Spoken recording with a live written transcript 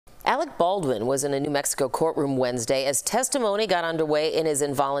Alec Baldwin was in a New Mexico courtroom Wednesday as testimony got underway in his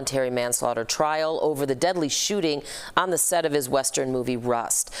involuntary manslaughter trial over the deadly shooting on the set of his Western movie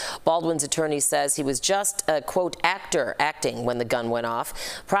Rust. Baldwin's attorney says he was just a, quote, actor acting when the gun went off.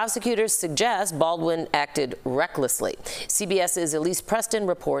 Prosecutors suggest Baldwin acted recklessly. CBS's Elise Preston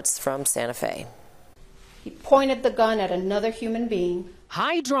reports from Santa Fe. He pointed the gun at another human being.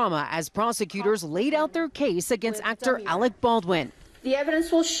 High drama as prosecutors laid out their case against actor Alec Baldwin. The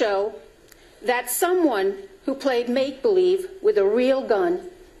evidence will show that someone who played make-believe with a real gun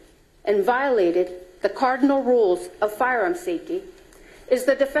and violated the cardinal rules of firearm safety is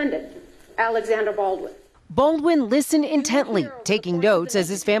the defendant, Alexander Baldwin. Baldwin listened intently, taking notes as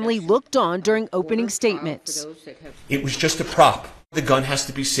his family looked on during opening statements. It was just a prop. The gun has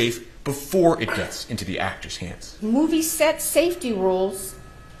to be safe before it gets into the actor's hands. Movie set safety rules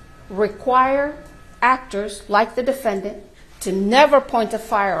require actors, like the defendant, to never point a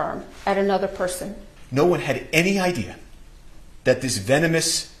firearm at another person. No one had any idea that this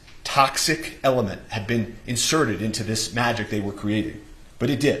venomous, toxic element had been inserted into this magic they were creating. But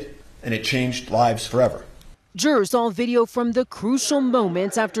it did, and it changed lives forever. Jurors saw video from the crucial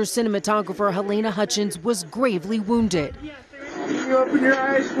moments after cinematographer Helena Hutchins was gravely wounded. Can you open your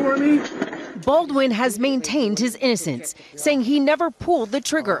eyes for me? Baldwin has maintained his innocence, saying he never pulled the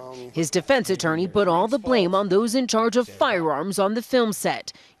trigger. His defense attorney put all the blame on those in charge of firearms on the film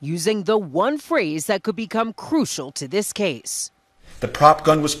set, using the one phrase that could become crucial to this case. The prop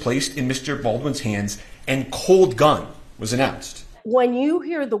gun was placed in Mr. Baldwin's hands, and cold gun was announced. When you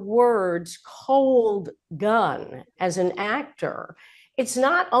hear the words cold gun as an actor, it's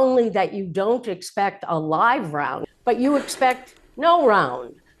not only that you don't expect a live round, but you expect no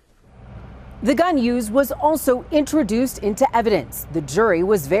round. The gun used was also introduced into evidence. The jury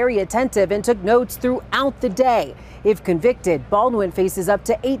was very attentive and took notes throughout the day. If convicted, Baldwin faces up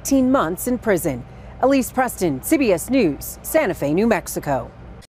to 18 months in prison. Elise Preston, CBS News, Santa Fe, New Mexico.